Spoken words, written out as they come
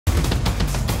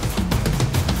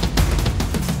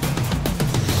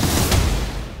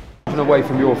Away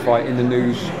from your fight, in the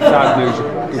news, sad news, a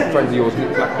good friend of yours,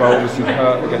 Nick Blackwell, obviously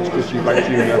hurt against Chris Eubank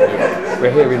Jr.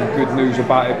 We're hearing good news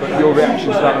about it, but your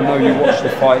reaction to that, I know you watched the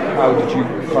fight, how did you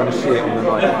kind of see it on the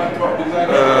night?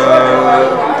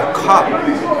 The cut,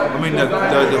 I mean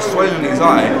the swelling in his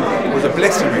eye was a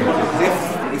blessing really, because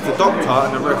if the doctor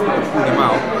and the ref would have pulled him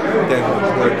out, then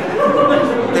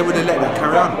they would have let that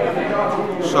carry on.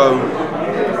 So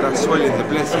that swelling's a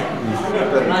blessing.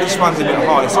 But this one's a bit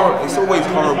hard. It's always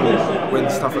horrible when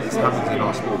stuff like this happens in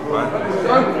our sport,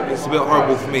 right? It's a bit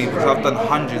horrible for me because I've done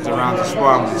hundreds of rounds of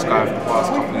sparring with this guy for the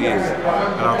past couple of years,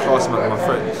 and I class him as my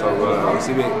friend. So it's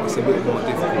a bit more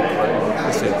difficult. But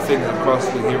listen, fingers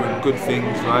crossed, we're hearing good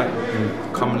things, right?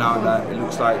 Coming out that it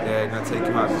looks like they're going to take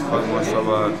him out of his coma.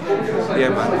 So yeah,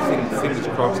 man, fingers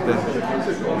crossed. Then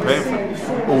I'm praying for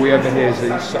him. All we ever hear is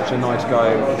that he's such a nice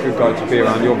guy, a good guy to be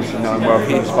around. You obviously know him well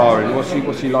from sparring.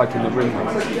 What's he like in the ring?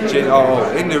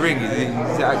 Oh, in the ring,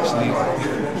 he's actually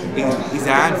he's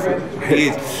a handful. He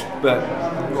is. But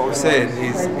what I'm saying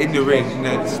is, in the ring, you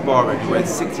know, the sparring, he wears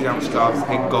 16-ounce gloves,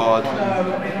 head guard.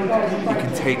 You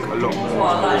can take a lot more,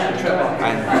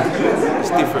 and it's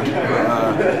different.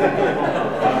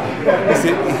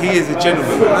 But he is a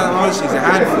gentleman. Honestly, he's a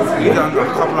handful. He's done a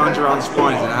couple of 100 rounds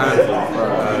sparring. He's a handful.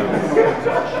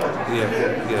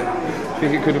 Yeah.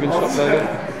 Think it could have been stopped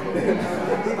there?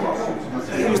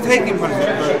 He was taking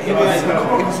punishment, but he was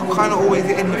kind of always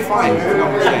in the fight, you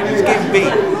know what I'm saying? He was getting beat,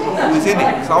 he was in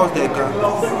it, so I was there going,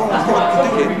 oh,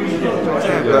 God, you do it. You know what I'm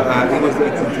saying? But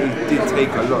he did take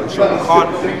a lot of shots.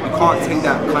 You can't take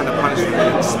that kind of punishment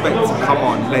and expect to come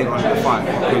on later on in the fight,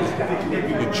 because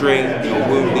you're drained, you're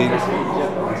wounded,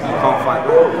 you can't fight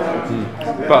back.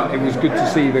 But it was good to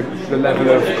see the level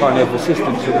of kind of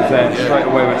assistance that was there straight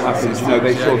away when it happened. You know,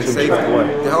 they saw him straight away.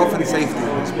 The health and safety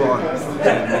was spot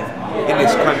on. In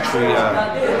this country,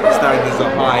 standards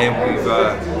are high, and we've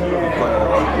got,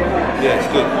 yeah, it's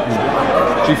good.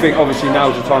 Do you think obviously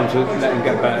now's the time to let him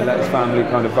get better, let his family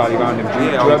kind of rally around him? Do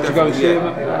you have to go and see him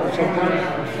at some point?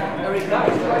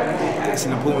 It's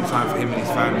an important time for him and his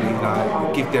family.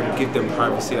 Like, give them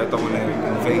privacy. I don't want to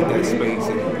invade their space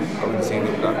and go and see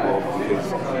Nick Blackwell,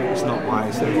 because it's not my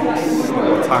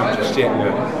time just yet.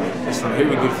 It's not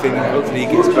hearing good thing. Hopefully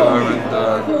he gets better, and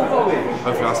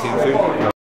hopefully I'll see him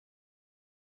soon.